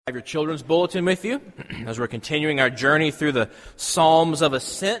Have your children's bulletin with you as we're continuing our journey through the Psalms of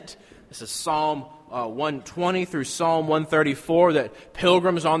Ascent. This is Psalm 120 through Psalm 134 that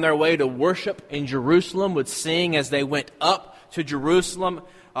pilgrims on their way to worship in Jerusalem would sing as they went up to Jerusalem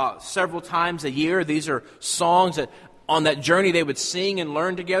several times a year. These are songs that on that journey they would sing and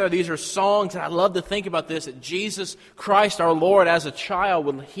learn together. These are songs, and I love to think about this, that Jesus Christ our Lord as a child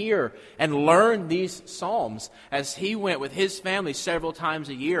would hear and learn these psalms as he went with his family several times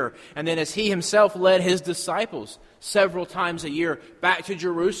a year. And then as he himself led his disciples several times a year back to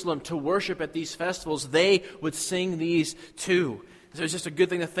Jerusalem to worship at these festivals, they would sing these too. So it's just a good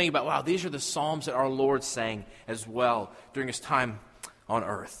thing to think about. Wow, these are the psalms that our Lord sang as well during his time on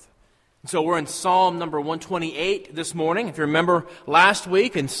earth. So we're in Psalm number 128 this morning. If you remember last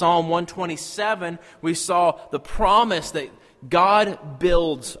week in Psalm 127, we saw the promise that God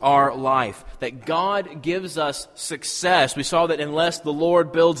builds our life, that God gives us success. We saw that unless the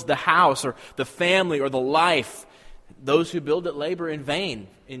Lord builds the house or the family or the life, those who build it labor in vain,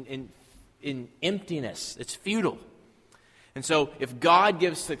 in emptiness. It's futile. And so if God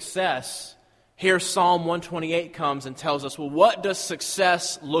gives success, here Psalm 128 comes and tells us, well, what does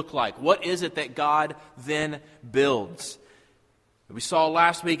success look like? What is it that God then builds? We saw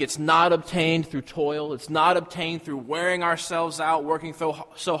last week it's not obtained through toil. It's not obtained through wearing ourselves out, working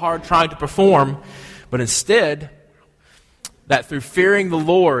so hard trying to perform, but instead that through fearing the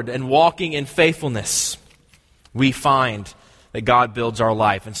Lord and walking in faithfulness, we find that God builds our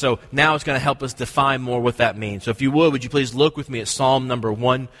life. And so now it's going to help us define more what that means. So if you would you please look with me at Psalm number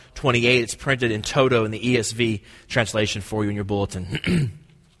 128. It's printed in toto in the ESV translation for you in your bulletin.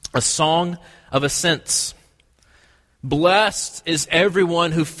 A song of ascents. Blessed is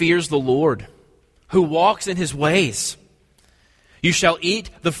everyone who fears the Lord, who walks in his ways. You shall eat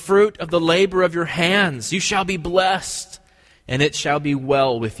the fruit of the labor of your hands. You shall be blessed, and it shall be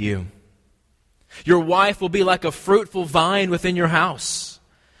well with you. Your wife will be like a fruitful vine within your house.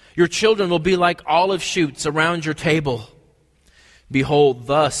 Your children will be like olive shoots around your table. Behold,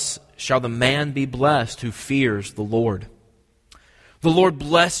 thus shall the man be blessed who fears the Lord. The Lord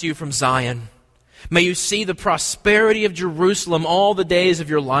bless you from Zion. May you see the prosperity of Jerusalem all the days of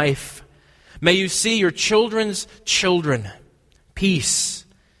your life. May you see your children's children. Peace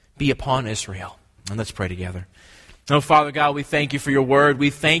be upon Israel. And let's pray together. Oh, Father God, we thank you for your word. We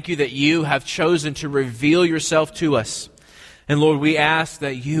thank you that you have chosen to reveal yourself to us. And Lord, we ask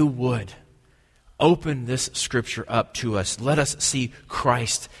that you would open this scripture up to us. Let us see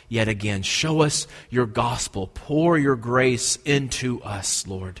Christ yet again. Show us your gospel. Pour your grace into us,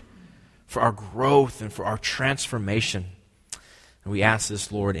 Lord, for our growth and for our transformation. And we ask this,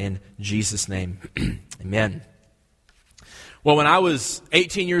 Lord, in Jesus' name. Amen. Well, when I was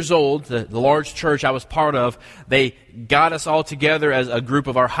 18 years old, the large church I was part of, they got us all together as a group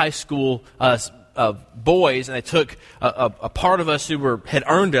of our high school boys, and they took a part of us who had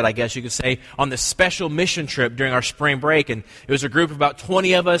earned it, I guess you could say, on this special mission trip during our spring break. And it was a group of about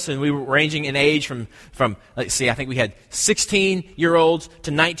 20 of us, and we were ranging in age from let's see, I think we had 16-year-olds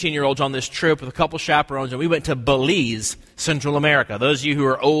to 19-year-olds on this trip with a couple chaperones, and we went to Belize, Central America. Those of you who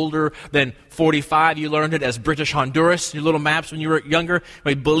are older than 45, you learned it as British Honduras, your little maps when you were younger.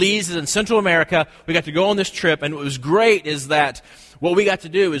 Belize is in Central America. We got to go on this trip, and what was great is that what we got to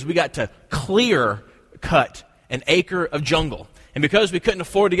do is we got to clear cut an acre of jungle. And because we couldn't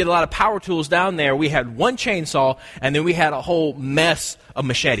afford to get a lot of power tools down there, we had one chainsaw, and then we had a whole mess of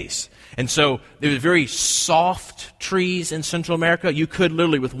machetes. And so there was very soft trees in Central America. You could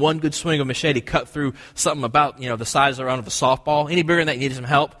literally, with one good swing of machete, cut through something about, the size around of a softball. Any bigger than that, you needed some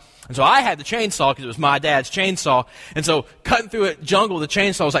help. And so I had the chainsaw because it was my dad's chainsaw. And so cutting through a jungle with a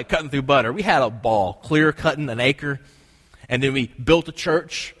chainsaw was like cutting through butter. We had a ball, clear cutting an acre. And then we built a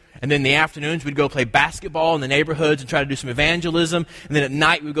church. And then in the afternoons, we'd go play basketball in the neighborhoods and try to do some evangelism. And then at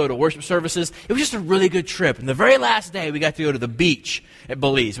night, we'd go to worship services. It was just a really good trip. And the very last day, we got to go to the beach at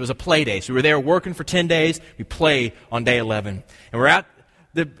Belize. It was a play day. So we were there working for 10 days. We played on day 11. And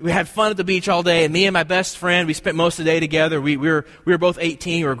we had fun at the beach all day. And me and my best friend, we spent most of the day together. We were both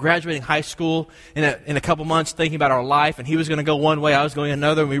 18. We were graduating high school in a couple months, thinking about our life. And he was going to go one way, I was going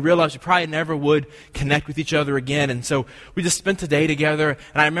another. And we realized we probably never would connect with each other again. And so we just spent the day together.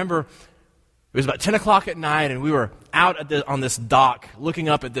 And I remember it was about 10 o'clock at night, and we were out on this dock looking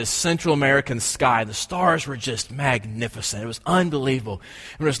up at this Central American sky. The stars were just magnificent. It was unbelievable.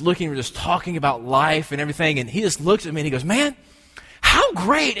 And we're just talking about life and everything. And he just looks at me and he goes, "Man, how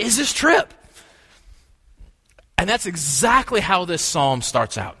great is this trip?" And that's exactly how this psalm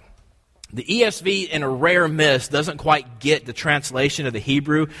starts out. The ESV, in a rare miss, doesn't quite get the translation of the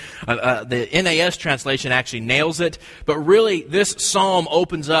Hebrew. The NAS translation actually nails it. But really, this psalm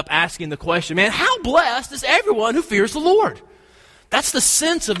opens up asking the question, man, how blessed is everyone who fears the Lord? That's the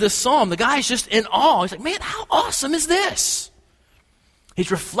sense of this psalm. The guy's just in awe. He's like, man, how awesome is this?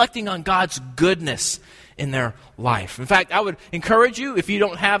 He's reflecting on God's goodness in their life. In fact, I would encourage you, if you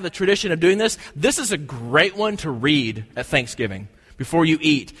don't have the tradition of doing this, this is a great one to read at Thanksgiving. Before you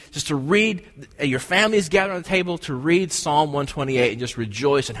eat, just to read, your family is gathered on the table to read Psalm 128 and just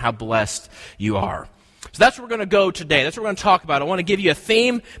rejoice in how blessed you are. So that's where we're going to go today. That's what we're going to talk about. I want to give you a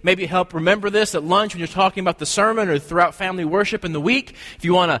theme, maybe help remember this at lunch when you're talking about the sermon or throughout family worship in the week. If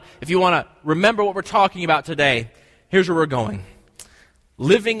you want to remember what we're talking about today, here's where we're going.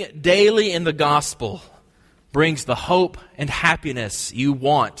 Living daily in the gospel brings the hope and happiness you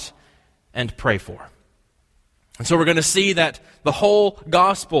want and pray for. And so we're going to see that the whole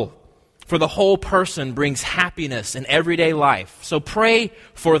gospel for the whole person brings happiness in everyday life. So pray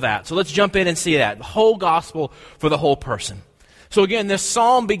for that. So let's jump in and see that. The whole gospel for the whole person. So again, this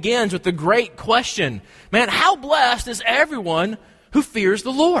psalm begins with the great question, man, how blessed is everyone who fears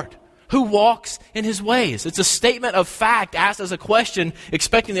the Lord, who walks in his ways? It's a statement of fact asked as a question,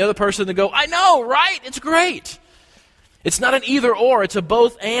 expecting the other person to go, I know, right? It's great. It's not an either or, it's a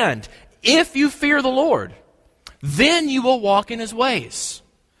both and. If you fear the Lord, then you will walk in his ways.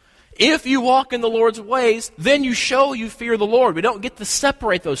 If you walk in the Lord's ways, then you show you fear the Lord. We don't get to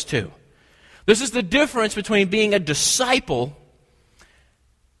separate those two. This is the difference between being a disciple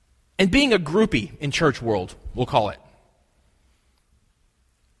and being a groupie in church world, we'll call it.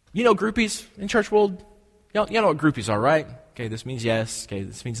 You know groupies in church world? You know what groupies are, right? Okay, this means yes. Okay,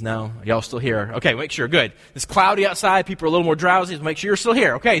 this means no. Are y'all still here? Okay, make sure. Good. It's cloudy outside. People are a little more drowsy. So make sure you're still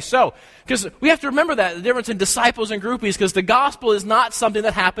here. Okay, so, because we have to remember that, the difference in disciples and groupies, because the gospel is not something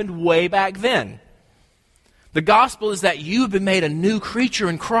that happened way back then. The gospel is that you've been made a new creature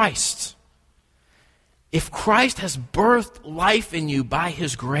in Christ. If Christ has birthed life in you by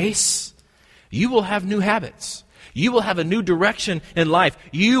his grace, you will have new habits. You will have a new direction in life.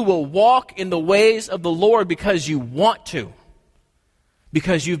 You will walk in the ways of the Lord because you want to.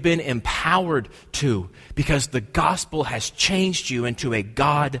 Because you've been empowered to. Because the gospel has changed you into a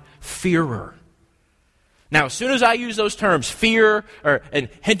God-fearer. Now, as soon as I use those terms, fear, and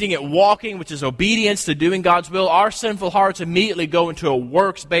hinting at walking, which is obedience to doing God's will, our sinful hearts immediately go into a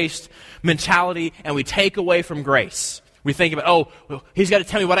works-based mentality, and we take away from grace. We think about, he's got to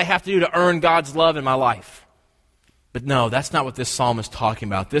tell me what I have to do to earn God's love in my life. But no, that's not what this psalm is talking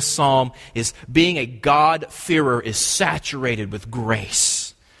about. This psalm is being a God-fearer is saturated with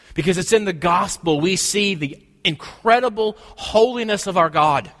grace. Because it's in the gospel we see the incredible holiness of our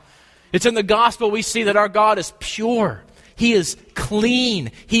God. It's in the gospel we see that our God is pure. He is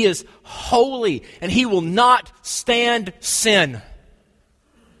clean. He is holy. And he will not stand sin.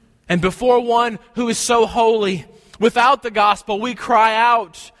 And before one who is so holy, without the gospel, we cry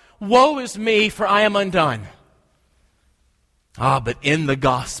out, woe is me, for I am undone. But in the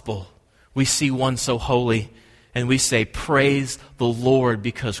gospel, we see one so holy, and we say, praise the Lord,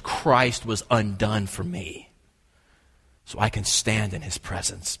 because Christ was undone for me. So I can stand in his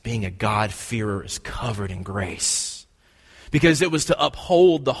presence. Being a God-fearer is covered in grace. Because it was to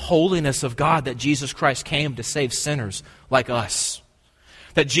uphold the holiness of God that Jesus Christ came to save sinners like us.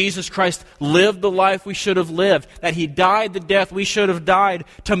 That Jesus Christ lived the life we should have lived. That he died the death we should have died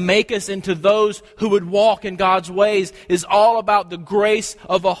to make us into those who would walk in God's ways is all about the grace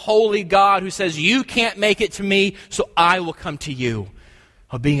of a holy God who says, you can't make it to me, so I will come to you.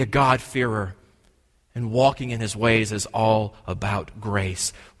 Of being a God-fearer and walking in his ways is all about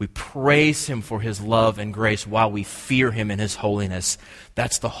grace. We praise him for his love and grace while we fear him in his holiness.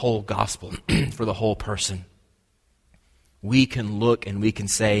 That's the whole gospel for the whole person. We can look and we can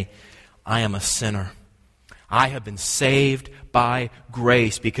say, I am a sinner. I have been saved by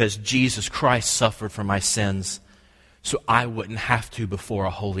grace because Jesus Christ suffered for my sins, so I wouldn't have to before a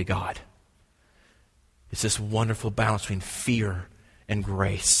holy God. It's this wonderful balance between fear and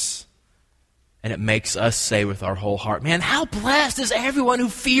grace. And it makes us say with our whole heart, man, how blessed is everyone who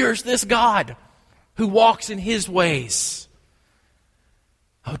fears this God, who walks in his ways.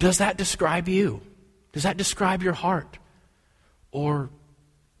 Oh, does that describe you? Does that describe your heart? Or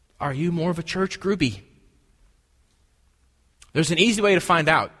are you more of a church groupie? There's an easy way to find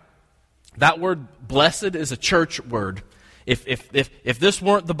out. That word blessed is a church word. If this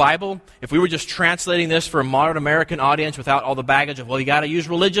weren't the Bible, if we were just translating this for a modern American audience without all the baggage of, well, you got to use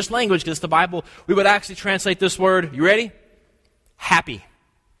religious language because it's the Bible, we would actually translate this word, you ready? Happy.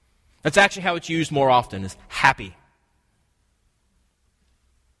 That's actually how it's used more often, is happy.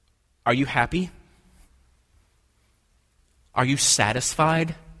 Are you happy? Are you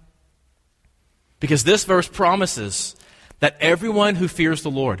satisfied? Because this verse promises that everyone who fears the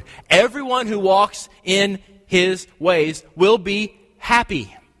Lord, everyone who walks in His ways will be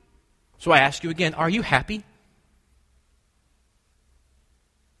happy. So I ask you again, are you happy?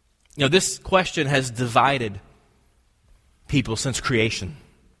 You know, this question has divided people since creation.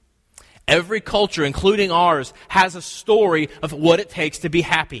 Every culture, including ours, has a story of what it takes to be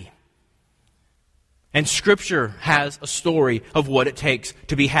happy. And Scripture has a story of what it takes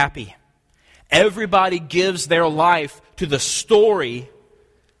to be happy. Everybody gives their life to the story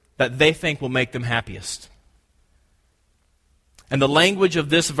that they think will make them happiest. And the language of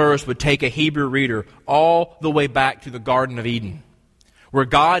this verse would take a Hebrew reader all the way back to the Garden of Eden, where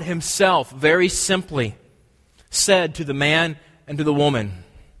God Himself very simply said to the man and to the woman,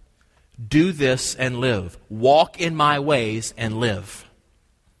 "Do this and live. Walk in my ways and live."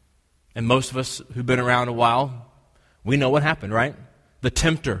 And most of us who've been around a while, we know what happened, right? The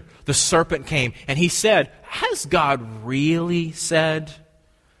tempter, the serpent came, and he said, "Has God really said?"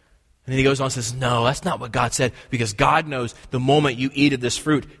 And then he goes on and says, "No, that's not what God said, because God knows the moment you eat of this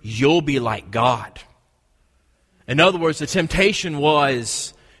fruit, you'll be like God." In other words, the temptation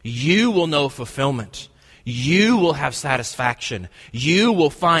was, you will know fulfillment. You will have satisfaction. You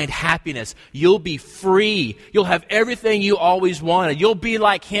will find happiness. You'll be free. You'll have everything you always wanted. You'll be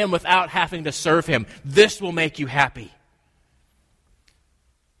like Him without having to serve Him. This will make you happy.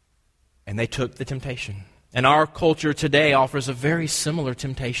 And they took the temptation. And our culture today offers a very similar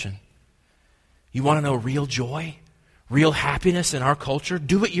temptation. You want to know real joy, real happiness in our culture?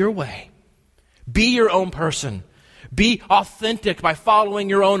 Do it your way. Be your own person. Be authentic by following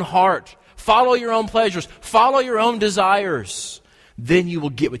your own heart. Follow your own pleasures. Follow your own desires. Then you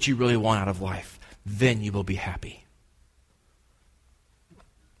will get what you really want out of life. Then you will be happy.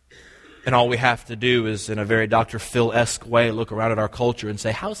 And all we have to do is, in a very Dr. Phil-esque way, look around at our culture and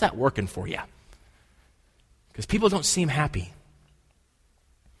say, how's that working for you? Because people don't seem happy.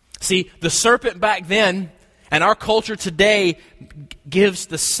 See, the serpent back then and our culture today gives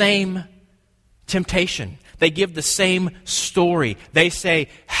the same temptation. They give the same story. They say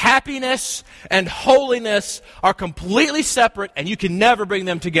happiness and holiness are completely separate and you can never bring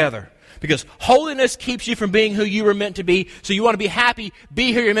them together. Because holiness keeps you from being who you were meant to be. So you want to be happy,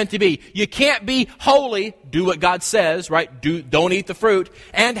 be who you're meant to be. You can't be holy, do what God says, right? Don't eat the fruit,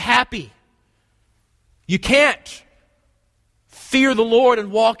 and happy. You can't fear the Lord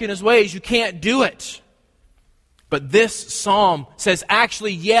and walk in His ways. You can't do it. But this psalm says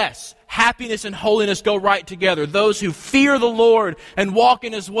actually yes, happiness and holiness go right together. Those who fear the Lord and walk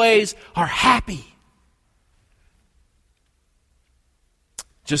in His ways are happy.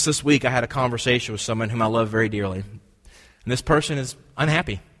 Just this week, I had a conversation with someone whom I love very dearly. And this person is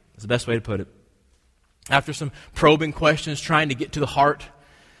unhappy. That's the best way to put it. After some probing questions, trying to get to the heart,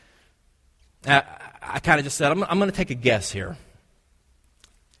 I kind of just said, I'm going to take a guess here.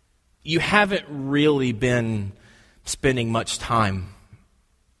 You haven't really been spending much time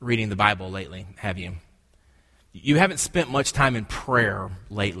reading the Bible lately, have you? You haven't spent much time in prayer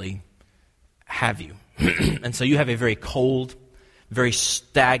lately, have you? And so you have a very cold, very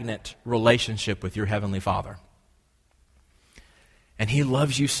stagnant relationship with your Heavenly Father. And He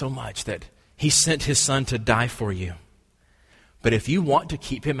loves you so much that He sent His Son to die for you. But if you want to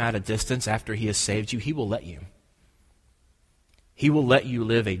keep Him at a distance after He has saved you, He will let you. He will let you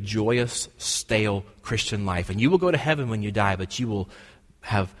live a joyous, stale Christian life. And you will go to heaven when you die, but you will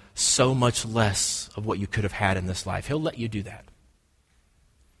have so much less of what you could have had in this life. He'll let you do that.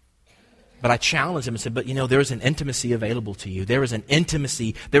 But I challenged him and said, but you know, there is an intimacy available to you. There is an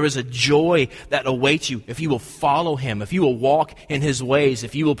intimacy, there is a joy that awaits you if you will follow Him, if you will walk in His ways,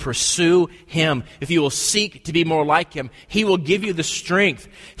 if you will pursue Him, if you will seek to be more like Him. He will give you the strength,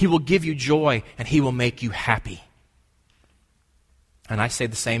 He will give you joy, and He will make you happy. And I say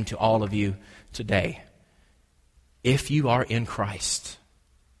the same to all of you today. If you are in Christ,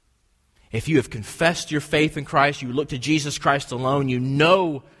 if you have confessed your faith in Christ, you look to Jesus Christ alone, you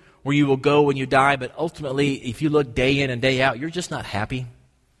know where you will go when you die, but ultimately, if you look day in and day out, you're just not happy.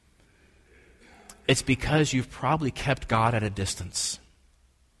 It's because you've probably kept God at a distance.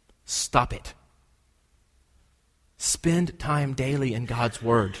 Stop it. Spend time daily in God's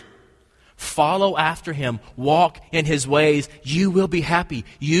Word. Follow after Him. Walk in His ways. You will be happy.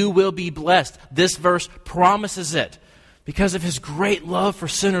 You will be blessed. This verse promises it. Because of His great love for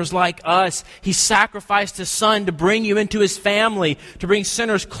sinners like us, He sacrificed His Son to bring you into His family, to bring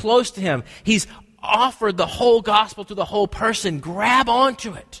sinners close to Him. He's offered the whole gospel to the whole person. Grab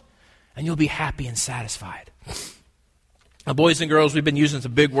onto it, and you'll be happy and satisfied. Now, boys and girls, we've been using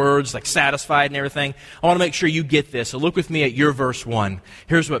some big words like satisfied and everything. I want to make sure you get this. So look with me at your verse 1.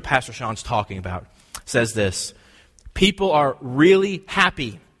 Here's what Pastor Sean's talking about. It says this: people are really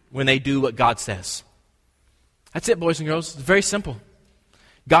happy when they do what God says. That's it, boys and girls. It's very simple.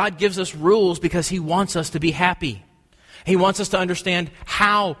 God gives us rules because He wants us to be happy. He wants us to understand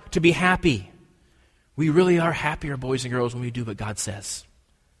how to be happy. We really are happier, boys and girls, when we do what God says.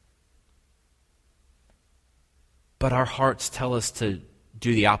 But our hearts tell us to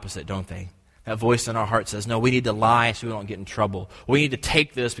do the opposite, don't they? That voice in our heart says, no, we need to lie so we don't get in trouble. We need to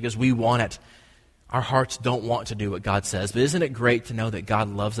take this because we want it. Our hearts don't want to do what God says. But isn't it great to know that God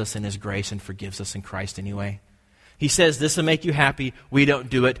loves us in His grace and forgives us in Christ anyway? He says this will make you happy. We don't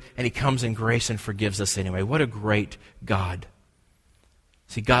do it. And He comes in grace and forgives us anyway. What a great God.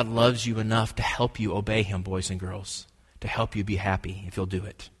 See, God loves you enough to help you obey Him, boys and girls, to help you be happy if you'll do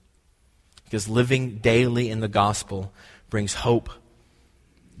it. Because living daily in the gospel brings hope,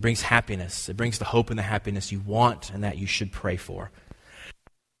 brings happiness. It brings the hope and the happiness you want and that you should pray for.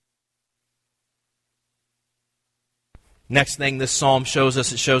 Next thing this psalm shows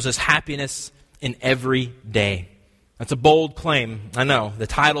us, it shows us happiness in every day. That's a bold claim. I know. The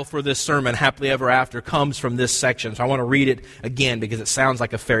title for this sermon, Happily Ever After, comes from this section. So I want to read it again because it sounds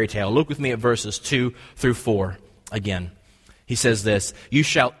like a fairy tale. Look with me at verses 2 through 4 again. He says this: you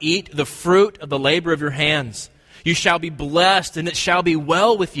shall eat the fruit of the labor of your hands. You shall be blessed, and it shall be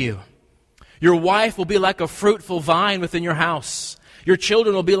well with you. Your wife will be like a fruitful vine within your house. Your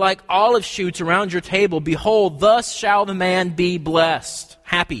children will be like olive shoots around your table. Behold, thus shall the man be blessed,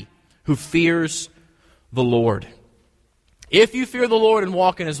 happy, who fears the Lord. If you fear the Lord and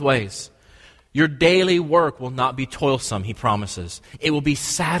walk in His ways, your daily work will not be toilsome, He promises. It will be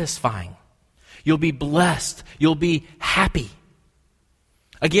satisfying. You'll be blessed. You'll be happy.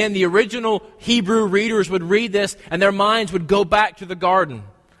 Again, the original Hebrew readers would read this and their minds would go back to the garden.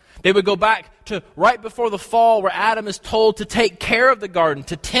 They would go back to right before the fall where Adam is told to take care of the garden,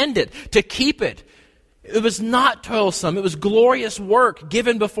 to tend it, to keep it. It was not toilsome. It was glorious work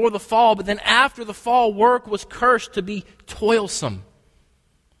given before the fall. But then after the fall, work was cursed to be toilsome.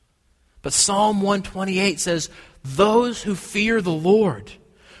 But Psalm 128 says, those who fear the Lord,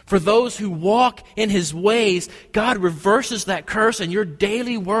 for those who walk in His ways, God reverses that curse and your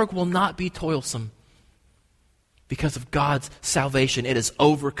daily work will not be toilsome. Because of God's salvation, it has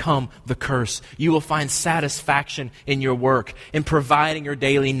overcome the curse. You will find satisfaction in your work, in providing your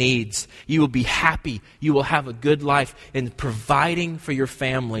daily needs. You will be happy. You will have a good life in providing for your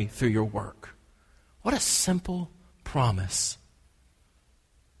family through your work. What a simple promise.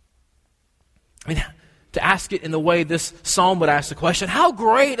 I mean, to ask it in the way this psalm would ask the question, how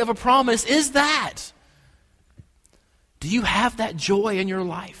great of a promise is that? Do you have that joy in your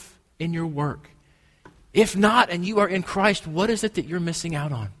life, in your work? If not, and you are in Christ, what is it that you're missing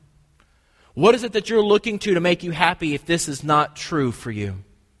out on? What is it that you're looking to make you happy if this is not true for you?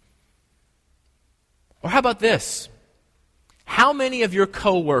 Or how about this? How many of your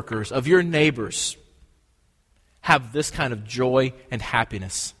coworkers, of your neighbors, have this kind of joy and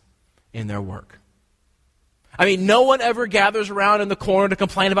happiness in their work? I mean, no one ever gathers around in the corner to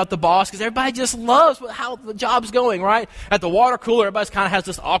complain about the boss because everybody just loves how the job's going, right? At the water cooler, everybody kind of has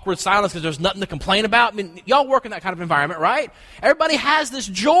this awkward silence because there's nothing to complain about. I mean, y'all work in that kind of environment, right? Everybody has this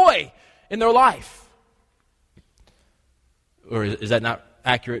joy in their life. Or is that not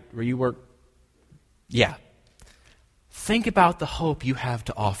accurate where you work? Yeah. Think about the hope you have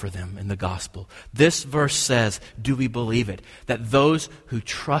to offer them in the gospel. This verse says, do we believe it? That those who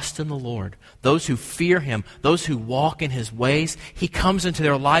trust in the Lord, those who fear Him, those who walk in His ways, He comes into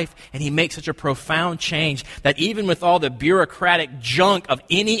their life and He makes such a profound change that even with all the bureaucratic junk of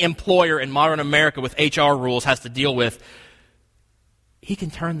any employer in modern America with HR rules has to deal with, He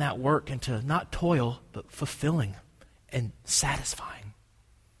can turn that work into not toil, but fulfilling and satisfying.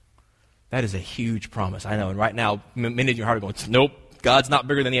 That is a huge promise. I know. And right now, many of your heart are going, nope, God's not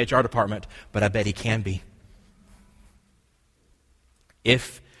bigger than the HR department. But I bet He can be.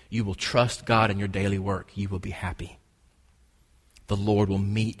 If you will trust God in your daily work, you will be happy. The Lord will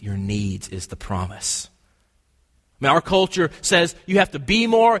meet your needs is the promise. I mean, our culture says you have to be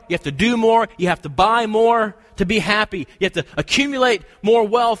more, you have to do more, you have to buy more to be happy. You have to accumulate more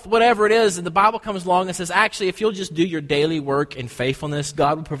wealth, whatever it is. And the Bible comes along and says, actually, if you'll just do your daily work in faithfulness,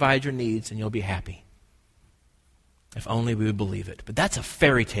 God will provide your needs and you'll be happy. If only we would believe it. But that's a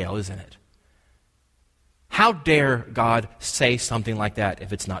fairy tale, isn't it? How dare God say something like that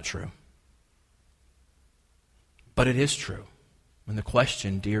if it's not true? But it is true. And the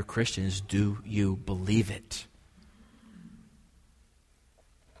question, dear Christians, do you believe it?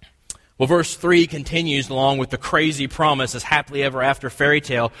 Well, verse 3 continues along with the crazy promise, this happily ever after fairy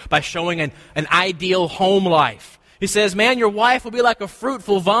tale, by showing an ideal home life. He says, man, your wife will be like a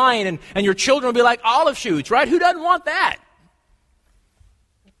fruitful vine, and your children will be like olive shoots, right? Who doesn't want that?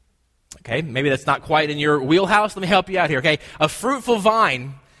 Okay, maybe that's not quite in your wheelhouse. Let me help you out here, okay? A fruitful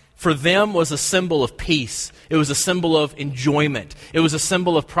vine for them was a symbol of peace. It was a symbol of enjoyment. It was a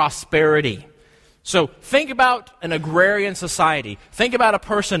symbol of prosperity. So think about an agrarian society. Think about a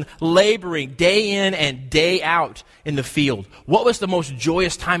person laboring day in and day out in the field. What was the most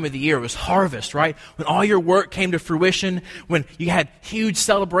joyous time of the year? It was harvest, right? When all your work came to fruition, when you had huge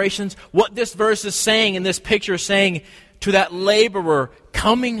celebrations. What this verse is saying, and this picture is saying to that laborer,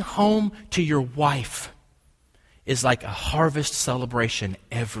 coming home to your wife is like a harvest celebration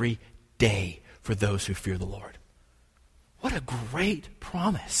every day for those who fear the Lord. What a great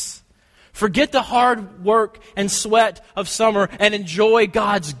promise. Forget the hard work and sweat of summer and enjoy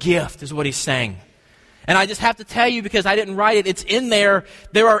God's gift, is what he's saying. And I just have to tell you, because I didn't write it, it's in there.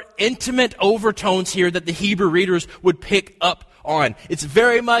 There are intimate overtones here that the Hebrew readers would pick up on. It's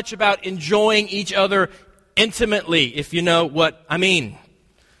very much about enjoying each other intimately, if you know what I mean.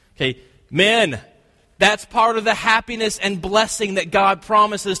 Okay, men, that's part of the happiness and blessing that God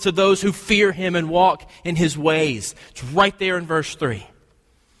promises to those who fear him and walk in his ways. It's right there in verse 3.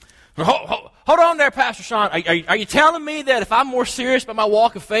 Hold on there, Pastor Sean. Are you telling me that if I'm more serious about my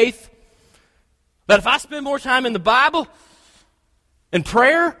walk of faith, that if I spend more time in the Bible and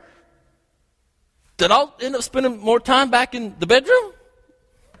prayer, that I'll end up spending more time back in the bedroom?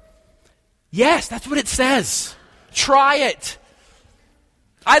 Yes, that's what it says. Try it.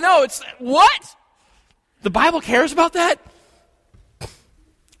 I know, it's, what? The Bible cares about that?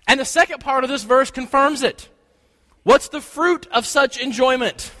 And the second part of this verse confirms it. What's the fruit of such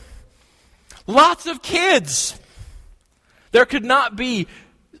enjoyment? Lots of kids. There could not be,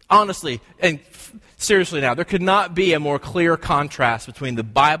 honestly, and seriously now, there could not be a more clear contrast between the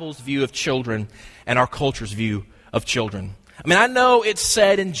Bible's view of children and our culture's view of children. I mean, I know it's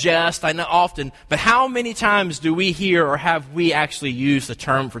said in jest, I know often, but how many times do we hear or have we actually used the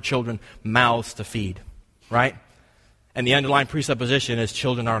term for children, mouths to feed, right? And the underlying presupposition is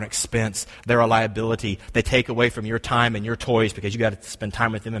children are an expense. They're a liability. They take away from your time and your toys because you got to spend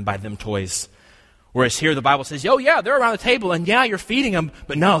time with them and buy them toys. Whereas here the Bible says, oh yeah, they're around the table and yeah, you're feeding them.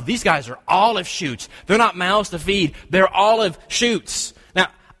 But no, these guys are olive shoots. They're not mouths to feed. They're olive shoots. Now,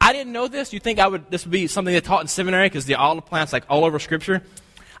 I didn't know this. You'd think this would be something they taught in seminary because the olive plant's like all over Scripture.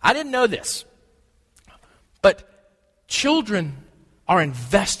 I didn't know this. But children are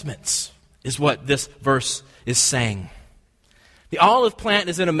investments, is what this verse is saying. The olive plant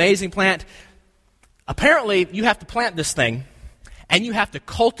is an amazing plant. Apparently, you have to plant this thing, and you have to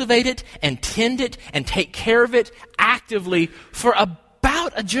cultivate it and tend it and take care of it actively for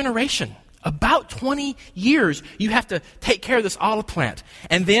about a generation. About 20 years, you have to take care of this olive plant.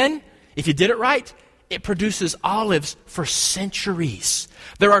 And then, if you did it right, it produces olives for centuries.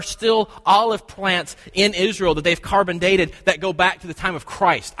 There are still olive plants in Israel that they've carbon dated that go back to the time of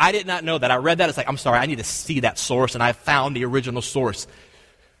Christ. I did not know that. I read that. It's like, I'm sorry, I need to see that source, and I found the original source.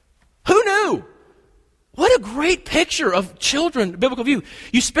 Who knew? What a great picture of children, biblical view.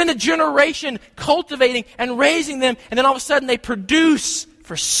 You spend a generation cultivating and raising them, and then all of a sudden they produce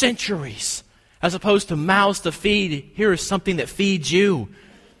for centuries. As opposed to mouths to feed, here is something that feeds you.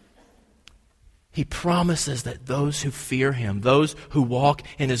 He promises that those who fear him, those who walk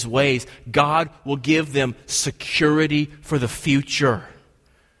in his ways, God will give them security for the future.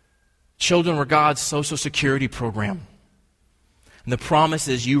 Children were God's social security program. And the promise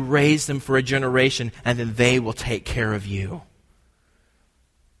is you raise them for a generation and then they will take care of you.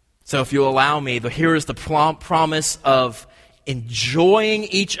 So if you'll allow me, here is the promise of enjoying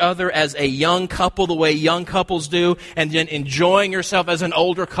each other as a young couple the way young couples do, and then enjoying yourself as an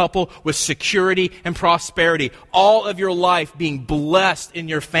older couple with security and prosperity. All of your life being blessed in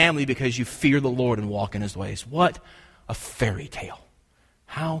your family because you fear the Lord and walk in his ways. What a fairy tale.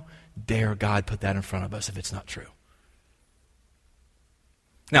 How dare God put that in front of us if it's not true?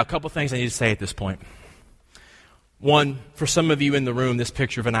 Now, a couple things I need to say at this point. One, for some of you in the room, this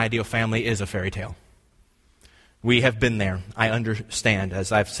picture of an ideal family is a fairy tale. We have been there. I understand.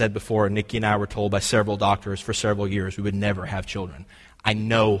 As I've said before, Nikki and I were told by several doctors for several years we would never have children. I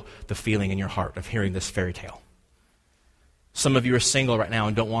know the feeling in your heart of hearing this fairy tale. Some of you are single right now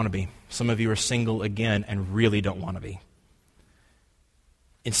and don't want to be. Some of you are single again and really don't want to be.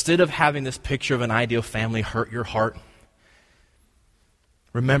 Instead of having this picture of an ideal family hurt your heart,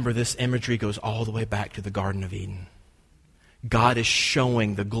 remember this imagery goes all the way back to the Garden of Eden. God is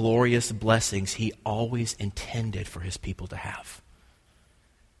showing the glorious blessings he always intended for his people to have.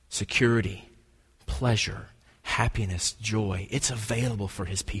 security, pleasure, happiness, joy. It's available for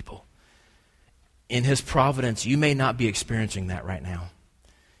his people. In his providence, you may not be experiencing that right now,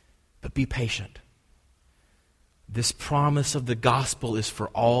 but be patient. This promise of the gospel is for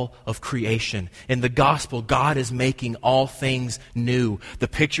all of creation. In the gospel, God is making all things new. The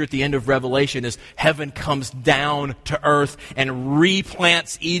picture at the end of Revelation is heaven comes down to earth and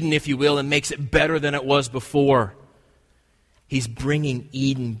replants Eden, if you will, and makes it better than it was before. He's bringing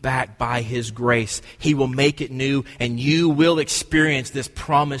Eden back by his grace. He will make it new, and you will experience this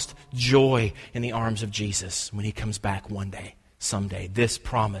promised joy in the arms of Jesus when he comes back one day, someday. This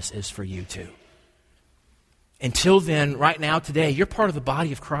promise is for you too. Until then, right now, today, you're part of the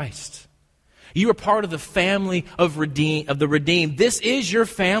body of Christ. You are part of the family of the redeemed. This is your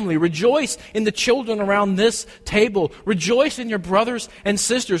family. Rejoice in the children around this table. Rejoice in your brothers and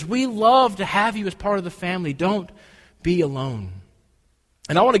sisters. We love to have you as part of the family. Don't be alone.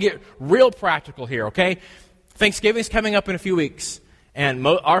 And I want to get real practical here, okay? Thanksgiving's coming up in a few weeks. And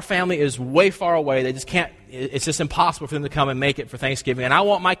our family is way far away. They just can't, it's just impossible for them to come and make it for Thanksgiving. And I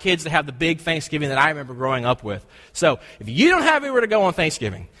want my kids to have the big Thanksgiving that I remember growing up with. So if you don't have anywhere to go on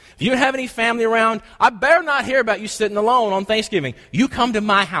Thanksgiving, if you don't have any family around, I better not hear about you sitting alone on Thanksgiving. You come to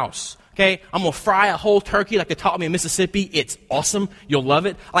my house, okay? I'm going to fry a whole turkey like they taught me in Mississippi. It's awesome. You'll love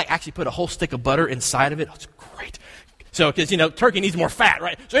it. I actually put a whole stick of butter inside of it. It's great. So, because, turkey needs more fat,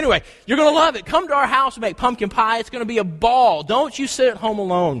 right? So anyway, you're going to love it. Come to our house and make pumpkin pie. It's going to be a ball. Don't you sit at home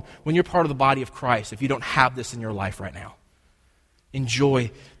alone when you're part of the body of Christ if you don't have this in your life right now.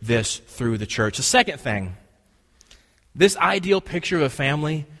 Enjoy this through the church. The second thing, this ideal picture of a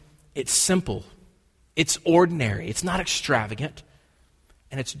family, it's simple. It's ordinary. It's not extravagant.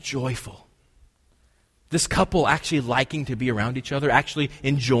 And it's joyful. This couple actually liking to be around each other, actually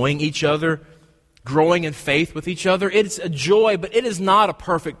enjoying each other, growing in faith with each other. It's a joy, but it is not a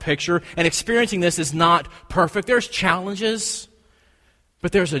perfect picture. And experiencing this is not perfect. There's challenges,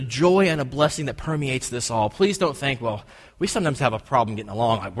 but there's a joy and a blessing that permeates this all. Please don't think, well, we sometimes have a problem getting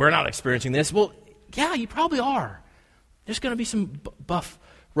along. Like, we're not experiencing this. Well, yeah, you probably are. There's going to be some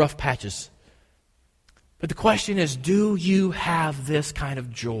rough patches. But the question is, do you have this kind of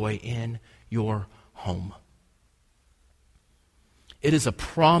joy in your home? It is a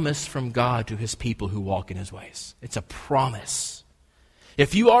promise from God to his people who walk in his ways. It's a promise.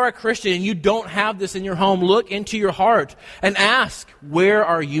 If you are a Christian and you don't have this in your home, look into your heart and ask, where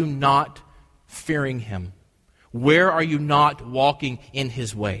are you not fearing him? Where are you not walking in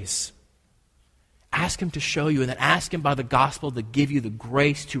his ways? Ask him to show you, and then ask him by the gospel to give you the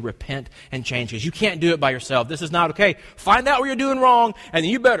grace to repent and change. Because you can't do it by yourself. This is not, okay, find out where you're doing wrong, and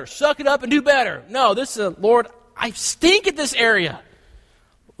then you better suck it up and do better. No, this is, Lord, I stink at this area.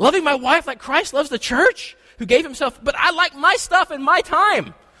 Loving my wife like Christ loves the church, who gave himself, but I like my stuff and my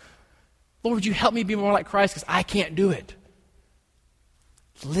time. Lord, would you help me be more like Christ, because I can't do it.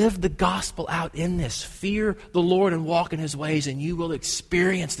 Live the gospel out in this. Fear the Lord and walk in his ways, and you will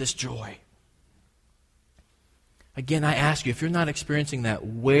experience this joy. Again, I ask you, if you're not experiencing that,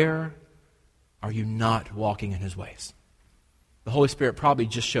 where are you not walking in his ways? The Holy Spirit probably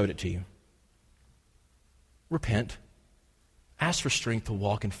just showed it to you. Repent. Ask for strength to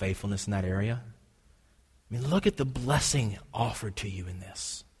walk in faithfulness in that area. I mean, look at the blessing offered to you in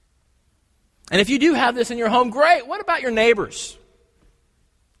this. And if you do have this in your home, great. What about your neighbors?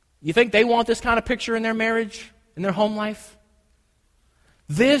 You think they want this kind of picture in their marriage, in their home life?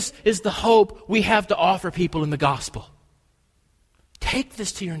 This is the hope we have to offer people in the gospel. Take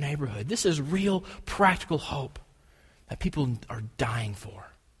this to your neighborhood. This is real, practical hope that people are dying for.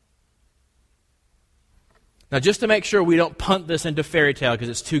 Now, just to make sure we don't punt this into fairy tale because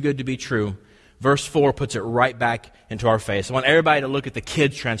it's too good to be true, verse 4 puts it right back into our face. I want everybody to look at the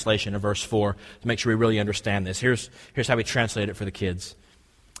kids' translation of verse 4 to make sure we really understand this. Here's how we translate it for the kids.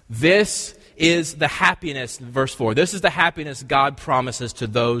 This is the happiness, verse 4, this is the happiness God promises to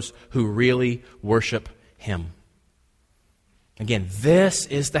those who really worship him. Again, this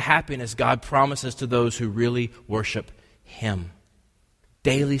is the happiness God promises to those who really worship him.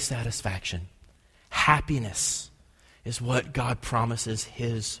 Daily satisfaction. Happiness is what God promises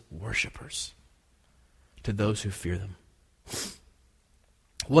his worshipers, to those who fear them.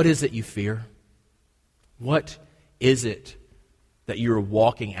 What is it you fear? What is it that you are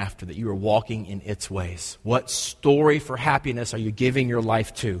walking after, that you are walking in its ways? What story for happiness are you giving your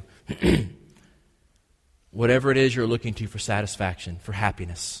life to? Whatever it is you're looking to for satisfaction, for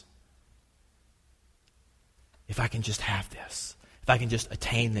happiness. If I can just have this. If I can just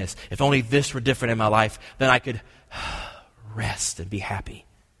attain this, if only this were different in my life, then I could rest and be happy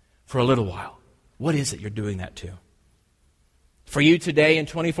for a little while. What is it you're doing that to? For you today in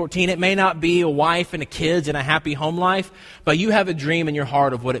 2014, it may not be a wife and a kids and a happy home life, but you have a dream in your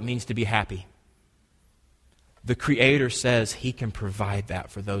heart of what it means to be happy. The Creator says He can provide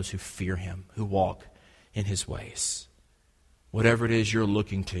that for those who fear Him, who walk in His ways. Whatever it is you're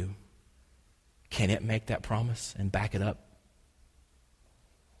looking to, can it make that promise and back it up?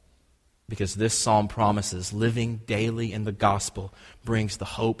 Because this psalm promises living daily in the gospel brings the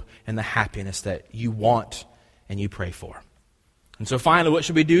hope and the happiness that you want and you pray for. And so finally, what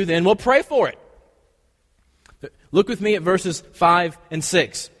should we do then? We'll pray for it. Look with me at verses 5 and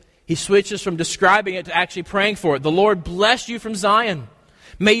 6. He switches from describing it to actually praying for it. The Lord bless you from Zion.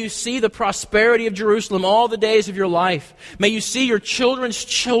 May you see the prosperity of Jerusalem all the days of your life. May you see your children's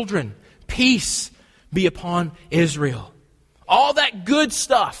children. Peace be upon Israel. All that good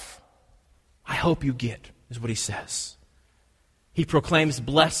stuff, I hope you get, is what he says. He proclaims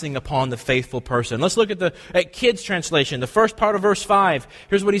blessing upon the faithful person. Let's look at Kids translation. The first part of verse 5.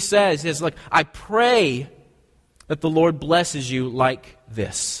 Here's what he says. He says, look, I pray that the Lord blesses you like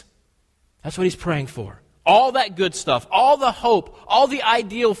this. That's what he's praying for. All that good stuff, all the hope, all the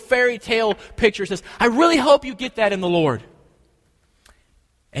ideal fairy tale picture says, I really hope you get that in the Lord.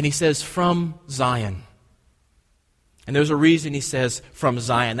 And he says, from Zion. And there's a reason he says from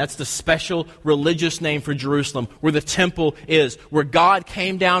Zion. That's the special religious name for Jerusalem, where the temple is, where God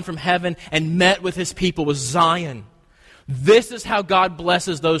came down from heaven and met with his people, was Zion. This is how God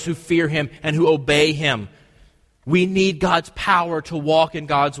blesses those who fear him and who obey him. We need God's power to walk in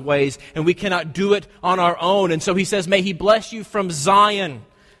God's ways, and we cannot do it on our own. And so he says, may he bless you from Zion.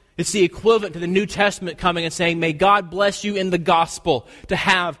 It's the equivalent to the New Testament coming and saying, may God bless you in the gospel to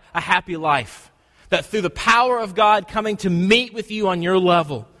have a happy life. That through the power of God coming to meet with you on your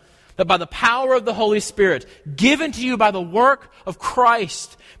level, that by the power of the Holy Spirit, given to you by the work of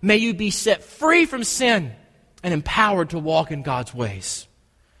Christ, may you be set free from sin and empowered to walk in God's ways.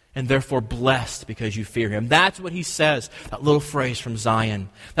 And therefore blessed because you fear him. That's what he says, that little phrase from Zion.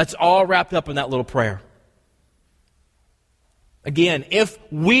 That's all wrapped up in that little prayer. Again, if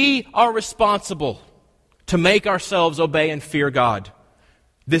we are responsible to make ourselves obey and fear God,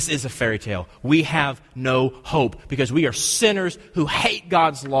 this is a fairy tale. We have no hope because we are sinners who hate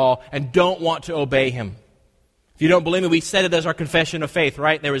God's law and don't want to obey him. If you don't believe me, we said it as our confession of faith,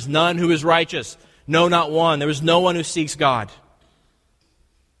 right? There is none who is righteous. No, not one. There is no one who seeks God.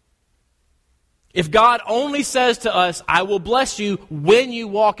 If God only says to us, I will bless you when you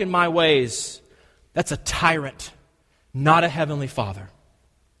walk in my ways, that's a tyrant, not a heavenly Father.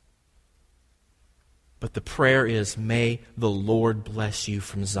 But the prayer is, may the Lord bless you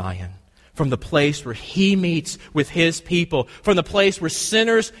from Zion, from the place where he meets with his people, from the place where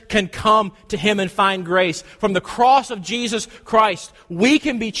sinners can come to him and find grace. From the cross of Jesus Christ, we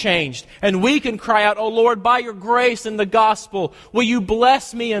can be changed, and we can cry out, oh Lord, by your grace and the gospel, will you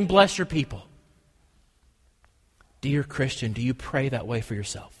bless me and bless your people? Dear Christian, do you pray that way for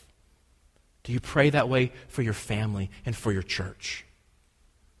yourself? Do you pray that way for your family and for your church?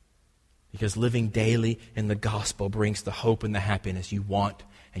 Because living daily in the gospel brings the hope and the happiness you want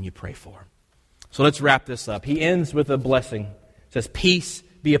and you pray for. So let's wrap this up. He ends with a blessing. It says, peace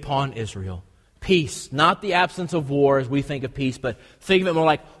be upon Israel. Peace, not the absence of war as we think of peace, but think of it more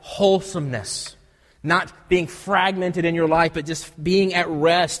like wholesomeness. Not being fragmented in your life, but just being at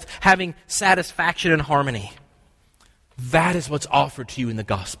rest, having satisfaction and harmony. That is what's offered to you in the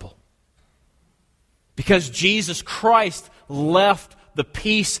gospel. Because Jesus Christ left the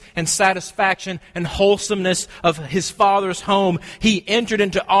peace and satisfaction and wholesomeness of his Father's home, he entered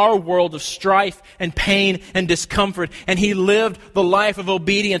into our world of strife and pain and discomfort, and he lived the life of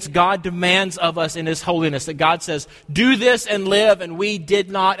obedience God demands of us in his holiness. That God says, do this and live, and we did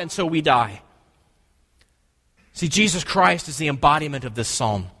not, and so we die. See, Jesus Christ is the embodiment of this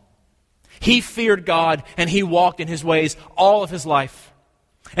psalm. He feared God and he walked in his ways all of his life.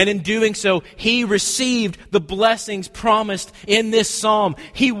 And in doing so, he received the blessings promised in this psalm.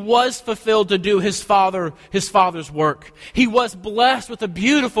 He was fulfilled to do his Father's work. He was blessed with a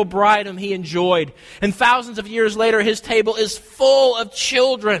beautiful bride whom he enjoyed. And thousands of years later, his table is full of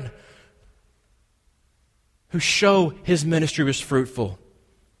children who show his ministry was fruitful.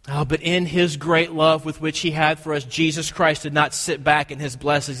 Oh, but in his great love with which he had for us, Jesus Christ did not sit back in his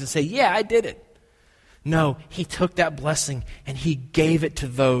blessings and say, yeah, I did it. No, he took that blessing and he gave it to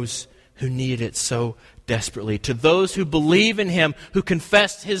those who needed it so desperately. To those who believe in him, who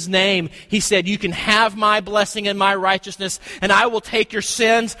confessed his name, he said, you can have my blessing and my righteousness, and I will take your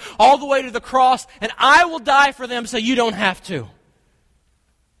sins all the way to the cross, and I will die for them so you don't have to.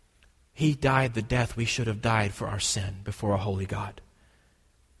 He died the death we should have died for our sin before a holy God.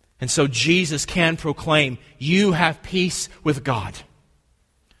 And so Jesus can proclaim, you have peace with God,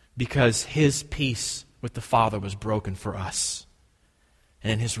 because his peace with the Father was broken for us.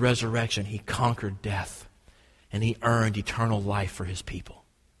 And in his resurrection, he conquered death, and he earned eternal life for his people.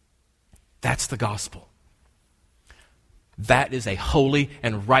 That's the gospel. That is a holy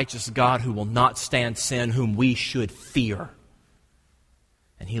and righteous God who will not stand sin, whom we should fear.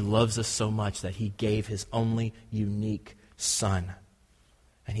 And he loves us so much that he gave his only unique Son.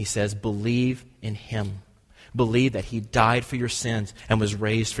 And he says, believe in him. Believe that he died for your sins and was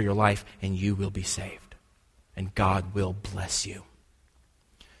raised for your life, and you will be saved. And God will bless you.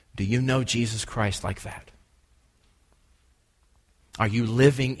 Do you know Jesus Christ like that? Are you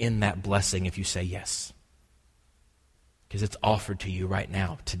living in that blessing if you say yes? Because it's offered to you right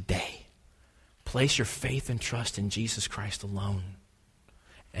now, today. Place your faith and trust in Jesus Christ alone.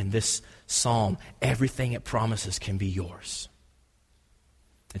 And this psalm, everything it promises can be yours.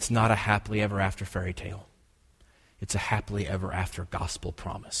 It's not a happily ever after fairy tale. It's a happily ever after gospel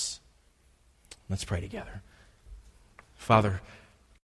promise. Let's pray together. Father,